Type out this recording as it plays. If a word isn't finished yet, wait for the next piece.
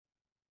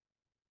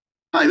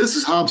Hi, this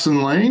is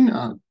Hobson Lane,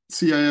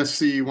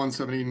 CISC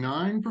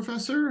 179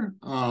 professor,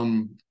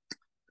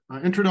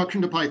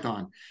 Introduction to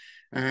Python.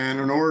 And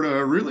in order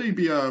to really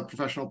be a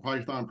professional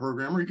Python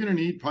programmer, you're going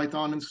to need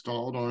Python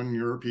installed on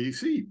your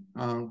PC.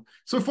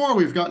 So far,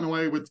 we've gotten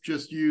away with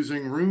just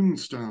using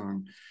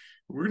Runestone.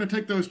 We're going to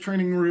take those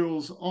training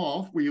wheels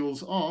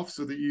off,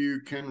 so that you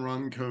can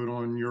run code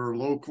on your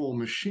local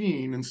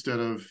machine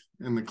instead of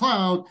in the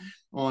cloud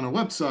on a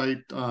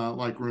website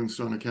like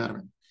Runestone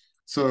Academy.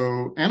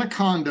 So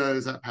Anaconda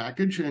is that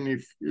package, and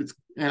if it's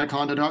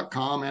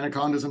anaconda.com,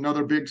 Anaconda is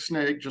another big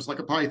snake, just like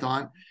a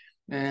Python,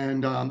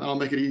 and that'll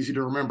make it easy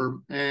to remember.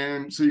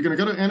 And so you're going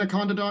to go to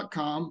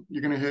anaconda.com,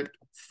 you're going to hit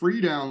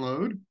free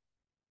download,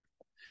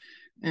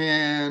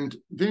 and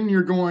then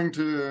you're going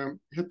to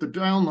hit the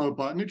download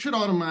button. It should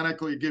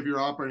automatically give your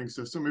operating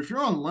system. If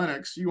you're on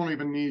Linux, you won't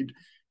even need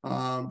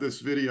this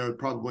video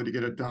probably to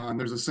get it done.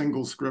 There's a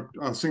single script,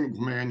 a single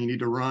command you need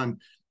to run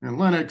in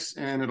Linux,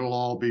 and it'll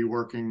all be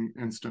working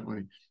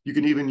instantly. You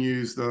can even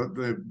use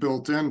the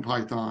built-in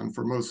Python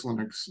for most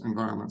Linux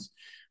environments.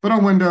 But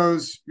on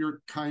Windows,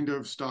 you're kind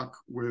of stuck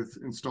with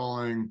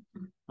installing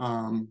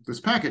this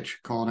package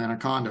called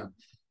Anaconda.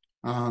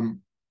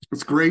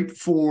 It's great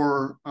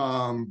for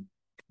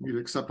you to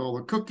accept all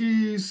the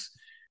cookies.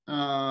 Where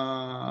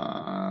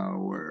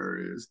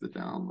is the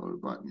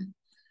download button?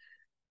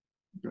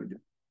 Gotta get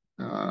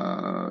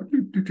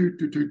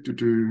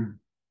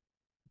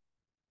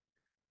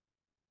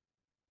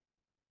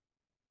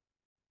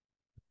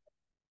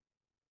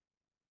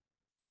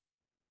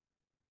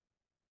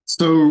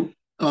So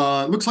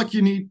it looks like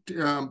you need,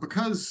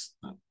 because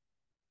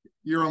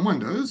you're on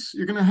Windows,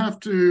 you're going to have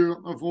to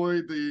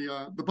avoid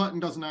the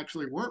button doesn't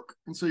actually work.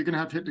 And so you're going to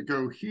have to hit to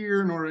go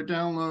here in order to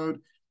download.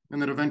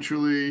 And then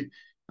eventually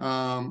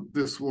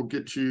this will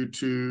get you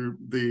to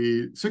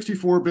the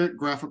 64-bit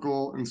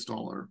graphical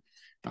installer.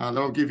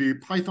 That'll give you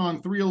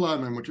Python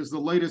 3.11, which is the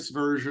latest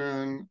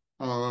version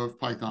of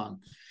Python.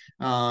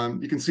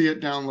 You can see it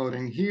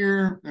downloading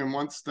here, and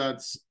once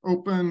that's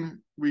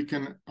open,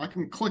 I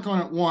can click on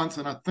it once,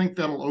 and I think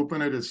that'll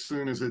open it as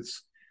soon as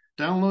it's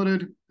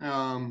downloaded.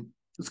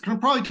 It's going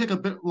to probably take a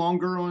bit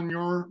longer on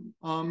your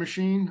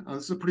machine.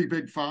 This is a pretty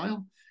big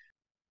file.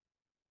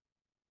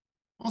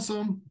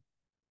 Awesome.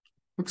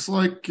 Looks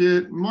like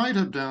it might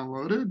have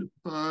downloaded,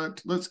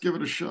 but let's give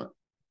it a shot.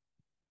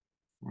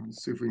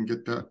 Let's see if we can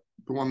get the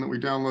one that we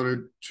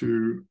downloaded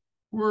to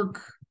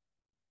work.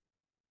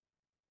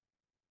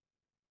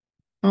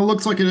 Well, it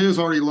looks like it is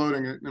already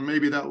loading it, and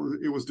maybe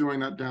it was doing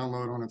that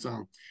download on its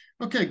own.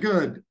 Okay,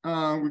 good.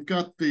 We've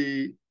got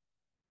the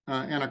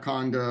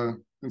Anaconda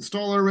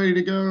installer ready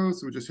to go.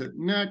 So we just hit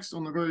next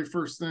on the very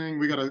first thing.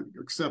 We got to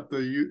accept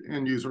the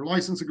end user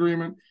license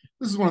agreement.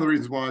 This is one of the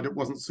reasons why I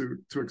wasn't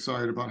too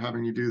excited about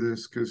having you do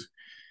this, because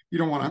you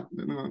don't want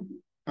to.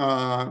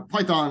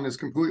 Python is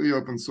completely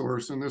open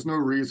source, and there's no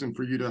reason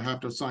for you to have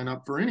to sign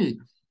up for any.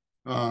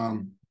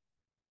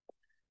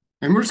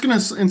 And we're just going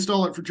to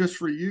install it just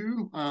for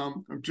you,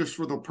 just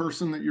for the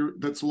person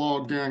that's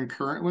logged in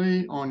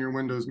currently on your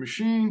Windows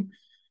machine.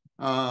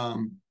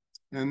 And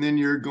then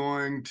you're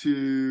going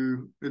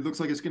to, it looks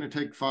like it's going to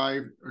take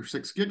 5 or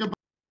 6 gigabytes.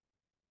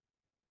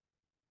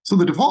 So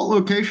the default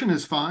location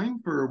is fine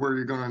for where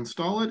you're going to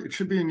install it. It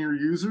should be in your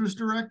users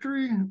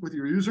directory with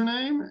your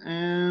username,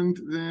 and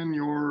then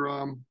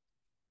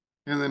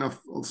a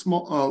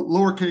small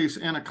lowercase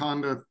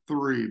Anaconda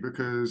 3,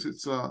 because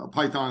it's a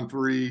Python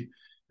 3,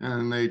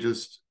 and they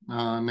just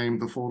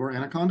named the folder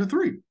Anaconda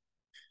 3.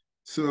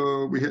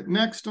 So we hit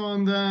next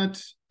on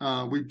that.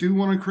 We do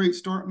want to create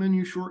start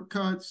menu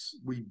shortcuts.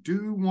 We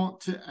do want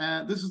to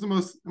add, this is the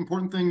most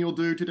important thing you'll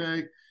do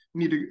today.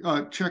 You need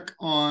to check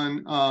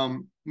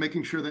on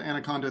making sure that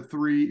Anaconda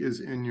 3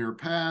 is in your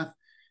path.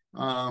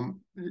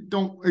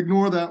 Don't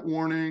ignore that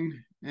warning.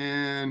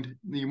 And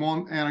you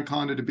want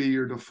Anaconda to be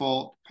your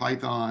default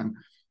Python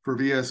for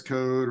VS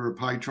Code or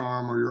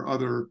PyCharm or your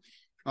other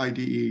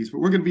IDEs. But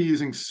we're going to be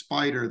using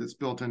Spider that's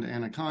built into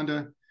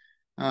Anaconda.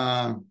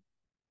 And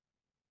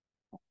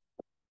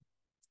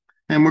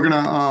we're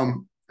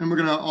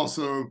gonna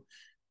also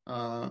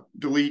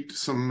delete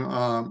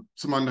some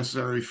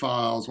unnecessary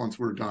files once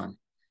we're done.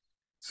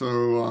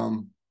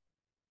 So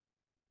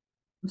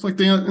looks like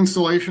the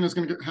installation is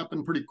going to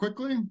happen pretty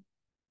quickly.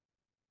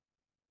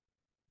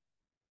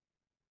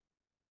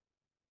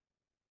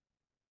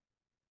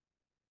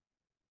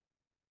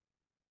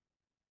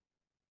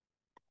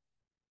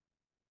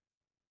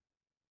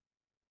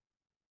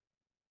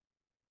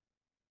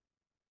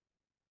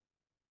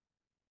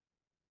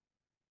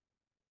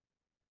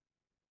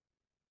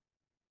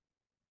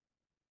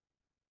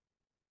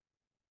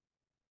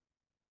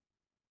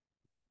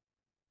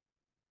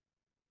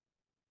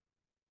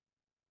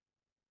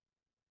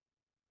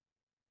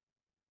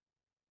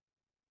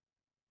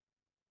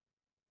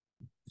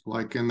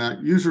 Like in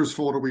that users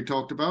folder we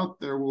talked about,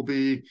 there will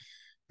be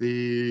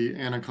the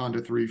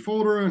Anaconda 3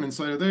 folder, and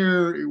inside of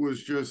there, it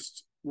was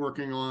just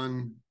working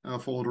on a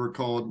folder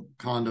called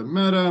Conda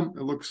Meta.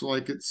 It looks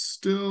like it's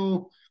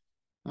still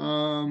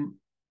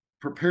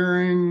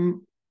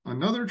preparing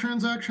another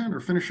transaction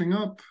or finishing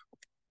up.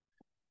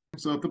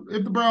 So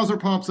if the browser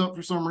pops up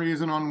for some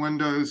reason on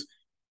Windows,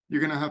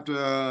 you're going to have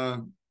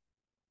to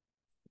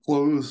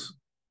close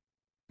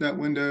that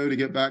window to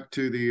get back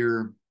to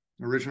your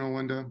original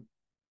window.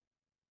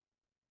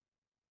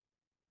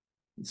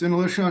 It's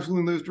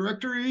shuffling those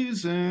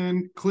directories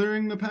and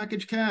clearing the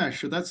package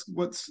cache. So that's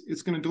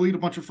it's going to delete a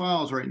bunch of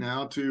files right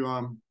now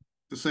to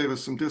save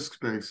us some disk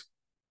space.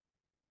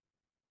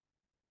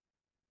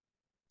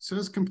 It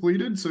says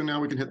completed, so now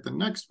we can hit the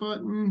next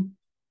button.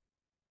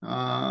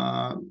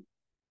 It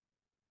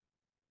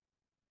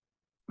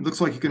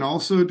looks like you can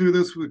also do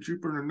this with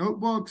Jupyter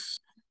notebooks.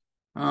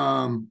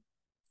 We're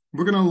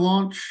going to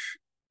launch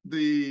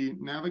the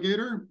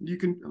navigator. You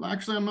can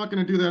actually, I'm not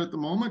going to do that at the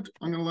moment.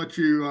 I'm going to let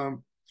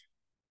you.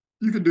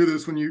 You can do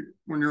this when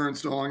you're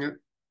installing it.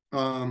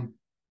 You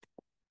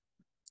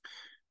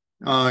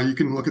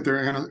can look at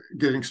their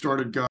getting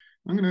started guide.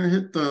 I'm going to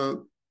hit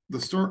the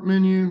start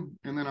menu,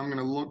 and then I'm going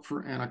to look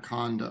for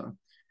Anaconda.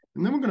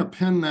 And then we're going to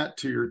pin that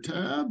to your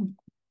tab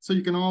so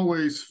you can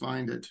always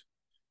find it.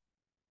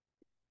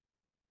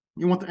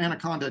 You want the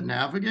Anaconda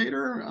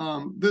navigator.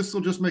 This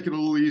will just make it a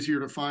little easier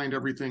to find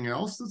everything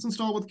else that's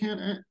installed with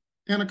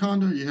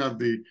Anaconda. You have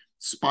the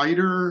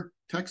Spider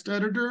text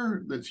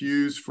editor that's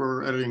used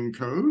for editing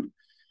code.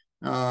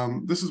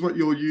 This is what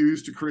you'll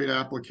use to create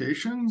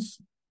applications.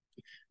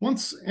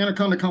 Once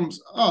Anaconda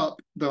comes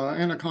up, the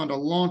Anaconda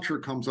launcher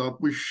comes up,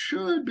 we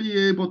should be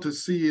able to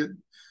see it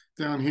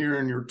down here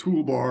in your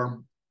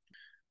toolbar.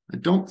 I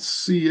don't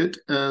see it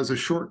as a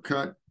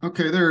shortcut.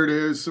 Okay, there it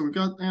is. So we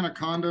got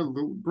Anaconda,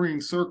 the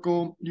green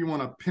circle. You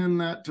want to pin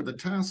that to the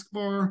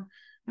taskbar,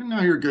 and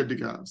now you're good to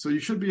go. So you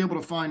should be able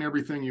to find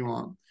everything you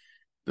want.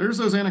 There's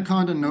those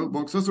Anaconda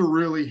notebooks. Those are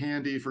really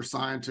handy for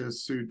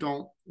scientists who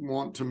don't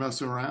want to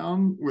mess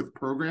around with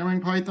programming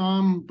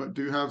Python, but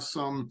do have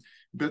some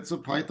bits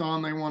of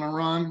Python they want to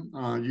run,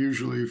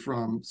 usually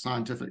from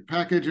scientific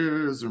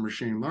packages or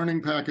machine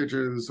learning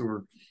packages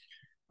or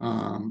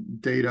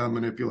data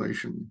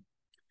manipulation.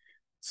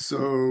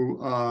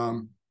 So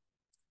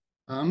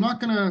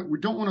we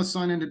don't want to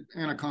sign into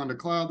Anaconda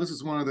Cloud. This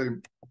is one of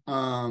the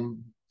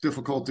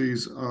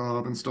difficulties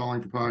of installing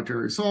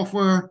proprietary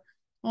software.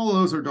 All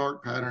those are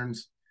dark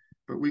patterns,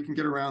 but we can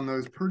get around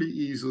those pretty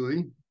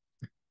easily.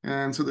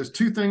 And so there's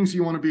two things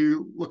you want to be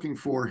looking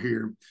for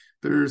here.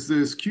 There's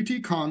this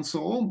Qt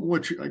console,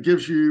 which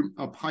gives you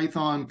a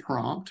Python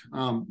prompt.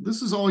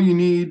 This is all you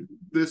need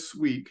this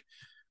week.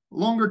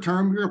 Longer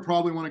term, you're going to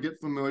probably want to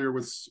get familiar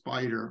with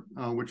Spider,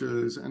 which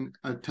is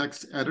a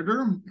text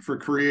editor for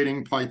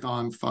creating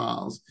Python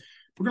files.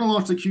 We're going to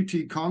launch the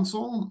Qt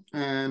console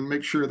and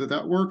make sure that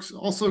that works,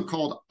 also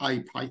called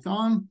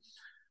iPython.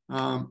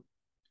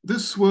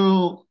 This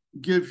will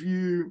give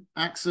you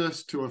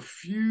access to a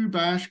few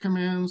bash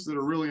commands that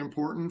are really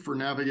important for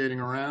navigating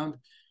around,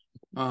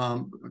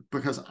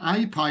 because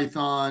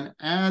iPython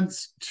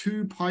adds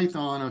to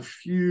Python a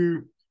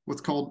few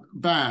what's called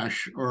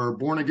bash or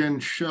born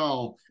again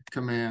shell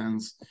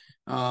commands.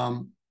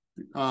 I'm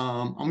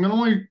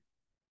not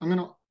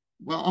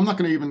going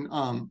to even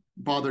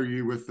bother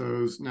you with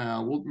those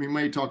now. We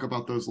may talk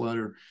about those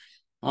later.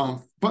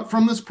 But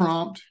from this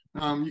prompt,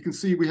 you can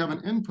see we have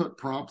an input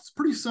prompt. It's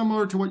pretty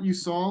similar to what you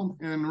saw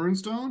in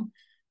Runestone.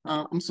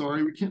 I'm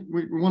sorry,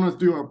 we want to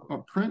do a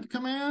print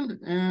command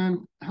and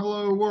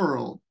hello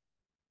world.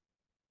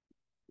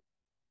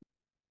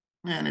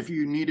 And if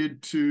you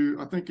needed to,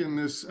 I think in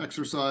this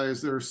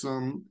exercise, there's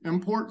some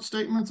import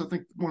statements. I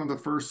think one of the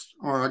first,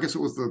 or I guess it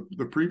was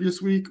the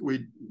previous week,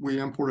 we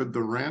imported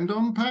the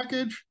random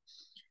package.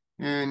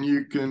 And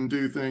you can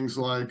do things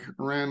like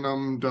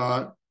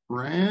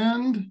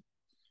random.rand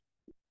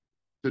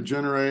to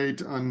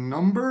generate a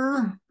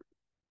number.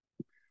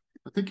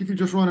 I think if you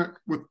just run it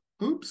with,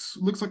 oops,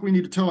 looks like we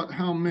need to tell it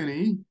how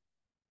many.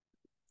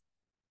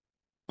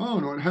 Oh,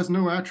 no, it has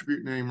no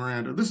attribute name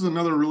random. This is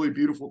another really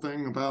beautiful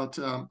thing about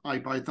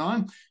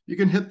iPython. You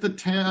can hit the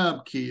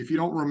tab key if you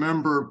don't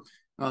remember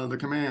the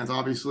commands.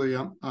 Obviously,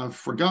 I've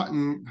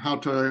forgotten how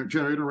to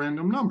generate a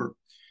random number.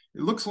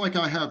 It looks like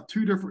I have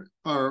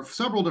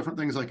several different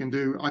things I can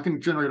do. I can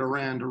generate a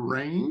rand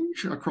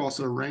range across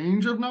a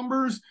range of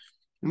numbers.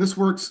 And this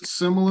works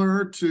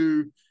similar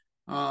to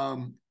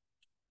the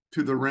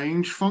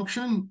range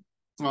function.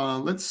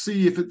 Let's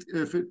see if it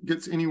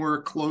gets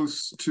anywhere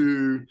close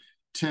to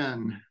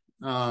 10.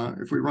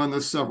 If we run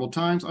this several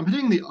times, I'm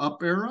hitting the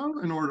up arrow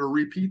in order to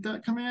repeat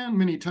that command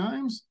many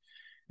times.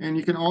 And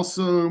you can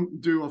also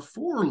do a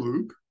for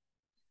loop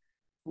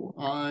for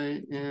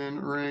I in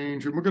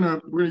range. And we're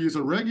gonna use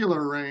a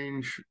regular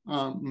range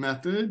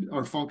method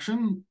or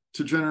function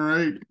to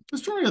generate,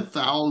 let's generate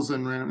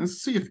 1,000 random.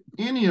 Let's see if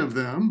any of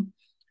them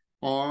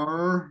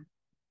are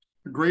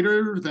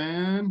greater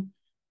than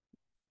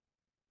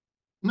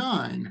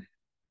 9.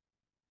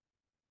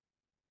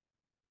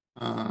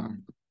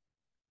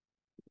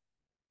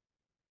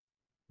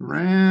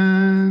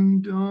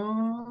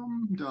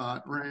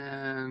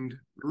 Random.rand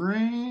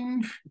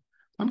range.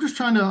 I'm just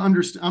trying to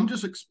understand. I'm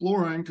just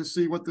exploring to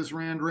see what this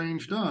rand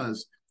range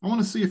does. I want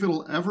to see if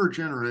it'll ever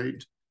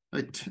generate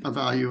a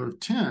value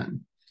of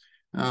 10.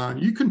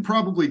 You can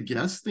probably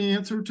guess the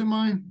answer to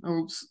my,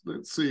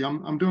 let's see, I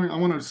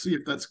want to see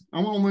if that's, I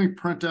want to only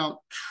print out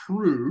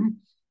true.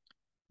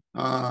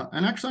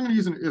 And actually I'm going to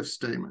use an if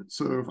statement.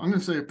 So if I'm going to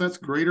say if that's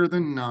greater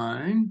than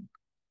 9,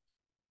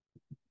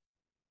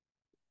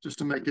 just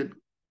to make it,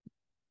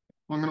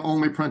 I'm going to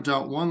only print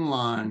out one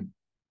line.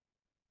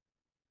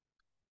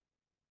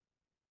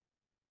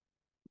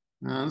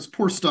 This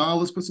poor style,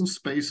 let's put some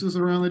spaces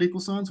around that equal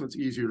sign so it's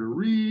easier to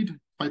read.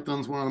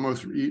 Python's one of the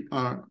most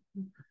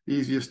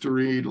easiest to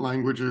read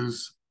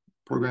languages,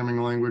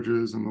 programming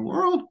languages in the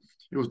world.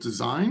 It was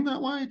designed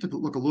that way to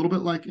look a little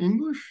bit like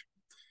English.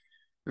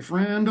 If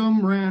rand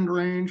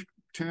range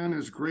 10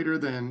 is greater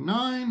than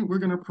 9, we're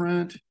going to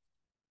print,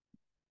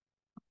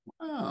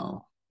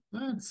 wow,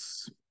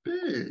 that's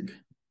big.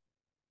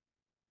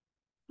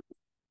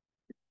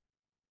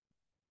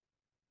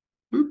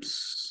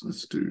 Oops,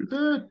 let's do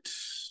that.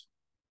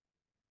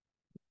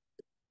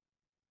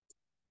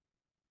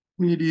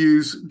 We need to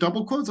use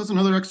double quotes. That's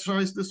another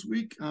exercise this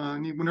week.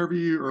 Whenever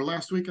you, or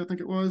last week, I think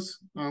it was,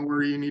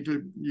 where you need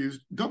to use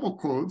double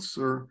quotes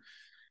or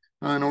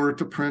in order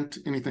to print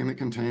anything that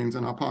contains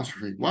an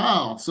apostrophe.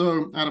 Wow.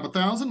 So out of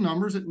 1,000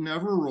 numbers, it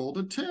never rolled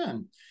a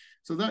 10.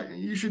 So that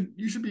you should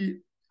be,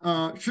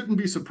 shouldn't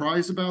be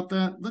surprised about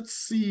that. Let's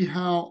see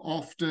how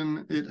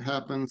often it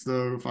happens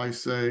though. If I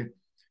say,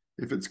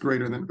 if it's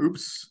greater than,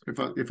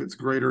 if it's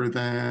greater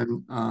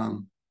than,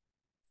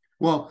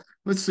 well,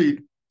 let's see.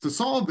 To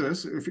solve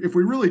this, if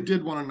we really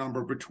did want a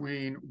number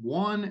between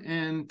 1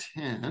 and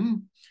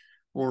 10,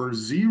 or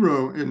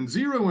 0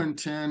 and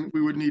 10,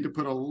 we would need to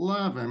put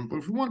 11. But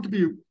if we want it to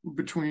be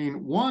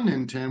between 1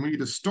 and 10, we need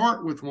to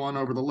start with 1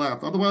 over the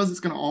left. Otherwise, it's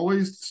going to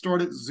always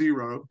start at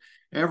 0.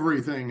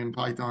 Everything in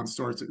Python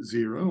starts at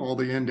 0. All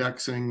the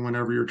indexing,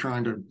 whenever you're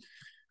trying to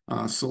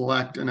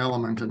select an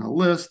element in a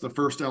list, the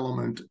first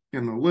element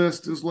in the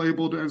list is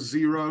labeled as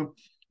 0,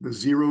 the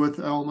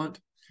 0th element.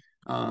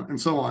 And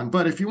so on.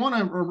 But if you want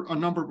a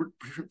number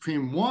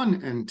between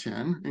 1 and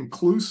 10,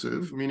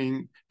 inclusive,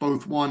 meaning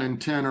both 1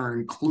 and 10 are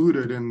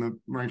included in the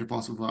range of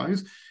possible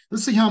values,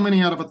 let's see how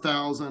many out of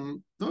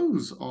 1,000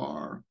 those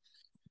are.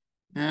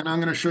 And I'm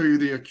going to show you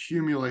the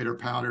accumulator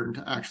pattern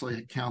to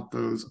actually count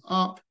those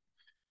up.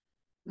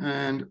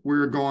 And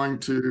we're going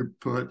to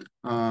put,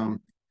 when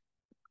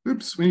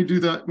you do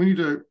that, we need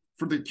to,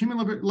 for the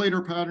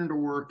accumulator pattern to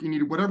work, you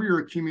need whatever you're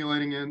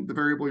accumulating in, the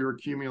variable you're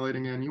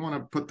accumulating in, you want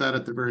to put that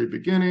at the very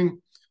beginning.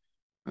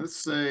 Let's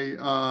say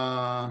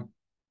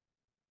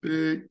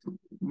big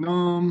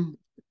num,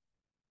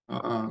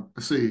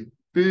 let's see,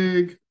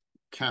 big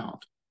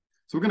count.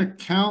 So we're going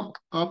to count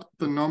up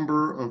the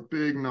number of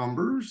big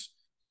numbers.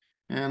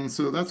 And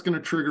so that's going to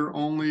trigger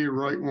only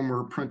right when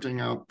we're printing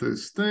out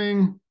this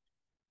thing.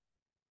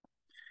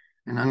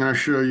 And I'm going to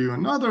show you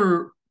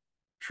another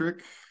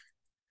trick.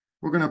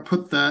 We're going to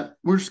put that,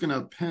 we're just going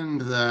to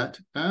append that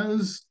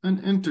as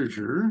an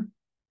integer.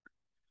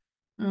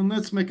 And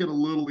let's make it a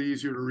little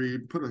easier to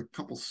read. Put a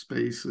couple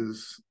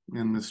spaces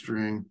in the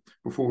string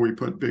before we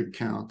put big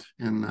count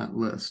in that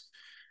list.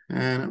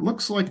 And it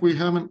looks like we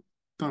haven't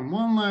done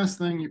one last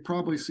thing. You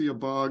probably see a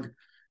bug.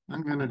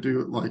 I'm going to do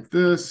it like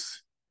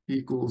this,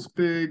 equals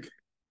big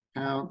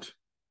count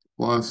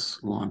plus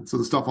 1. So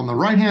the stuff on the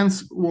right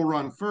hand will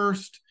run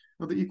first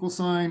of the equal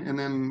sign, and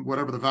then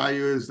whatever the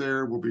value is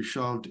there will be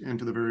shoved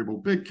into the variable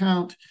big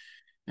count.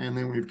 And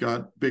then we've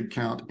got big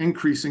count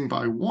increasing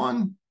by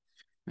 1.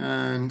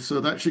 And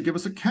so that should give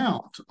us a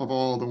count of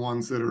all the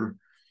ones that are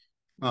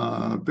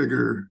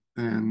bigger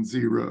than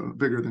 0,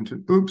 bigger than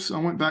 10. Oops, I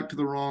went back to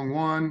the wrong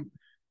one.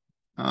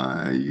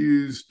 I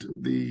used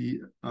the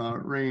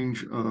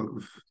range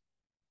of,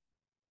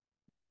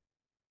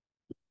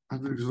 I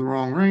think it was the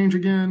wrong range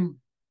again.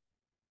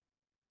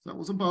 So that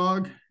was a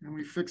bug, and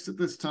we fixed it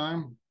this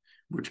time.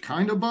 Which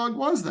kind of bug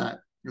was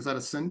that? Was that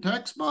a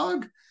syntax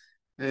bug,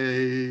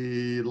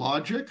 a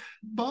logic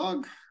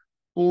bug,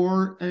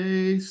 or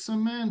a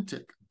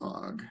semantic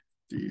bug,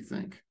 do you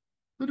think?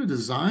 Is it a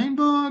design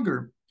bug,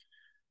 or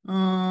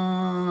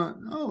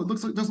oh,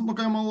 it doesn't look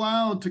like I'm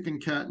allowed to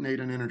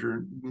concatenate an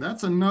integer.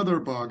 That's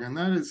another bug, and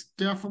that is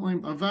definitely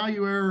a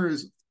value error,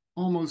 is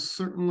almost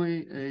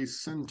certainly a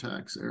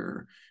syntax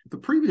error. The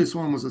previous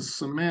one was a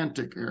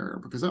semantic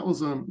error because that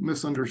was a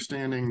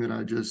misunderstanding that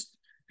I just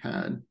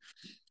had.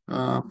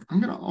 I'm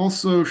going to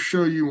also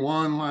show you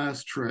one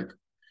last trick.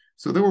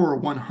 So there were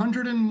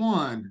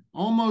 101,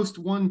 almost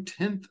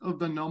 1/10 of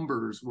the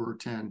numbers were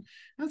 10.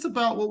 That's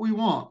about what we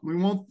want. We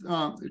want,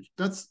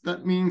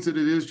 that means that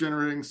it is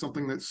generating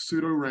something that's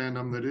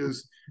pseudo-random, that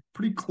is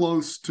pretty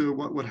close to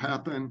what would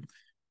happen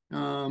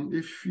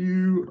if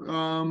you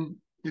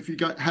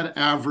had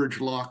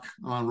average luck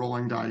on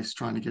rolling dice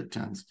trying to get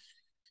 10s.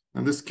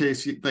 In this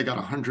case, they got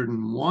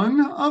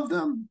 101 of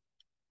them,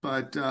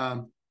 but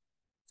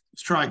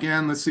let's try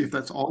again. Let's see if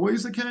that's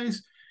always the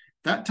case.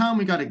 That time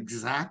we got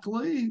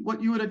exactly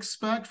what you would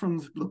expect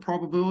from the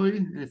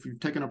probability. If you've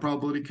taken a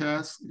probability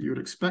cast, you would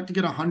expect to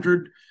get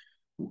 100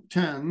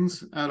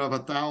 10s out of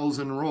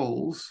 1,000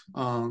 rolls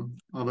of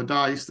a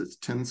dice that's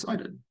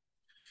 10-sided.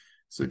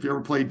 So if you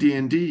ever play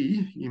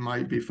D&D, you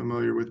might be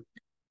familiar with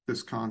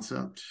this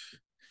concept.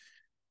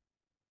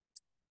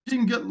 You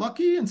can get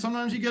lucky and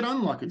sometimes you get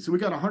unlucky. So we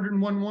got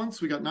 101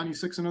 once, we got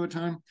 96 another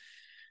time.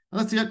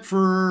 That's it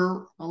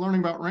for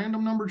learning about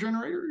random number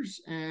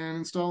generators and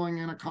installing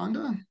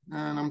Anaconda.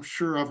 And I'm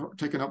sure I've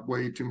taken up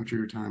way too much of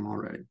your time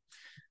already.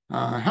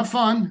 Have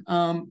fun.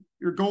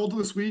 Your goal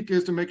this week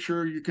is to make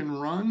sure you can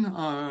run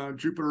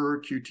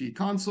Jupyter Qt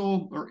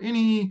console or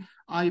any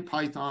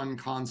iPython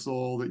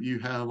console that you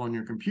have on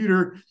your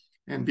computer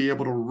and be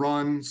able to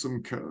run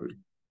some code.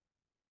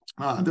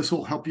 This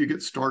will help you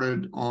get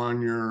started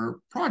on your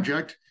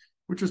project,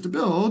 which is to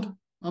build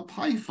a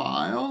Py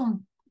file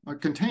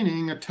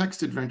containing a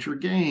text adventure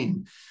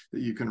game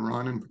that you can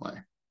run and play.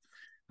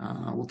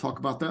 We'll talk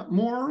about that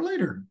more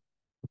later.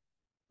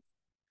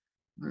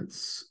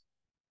 Let's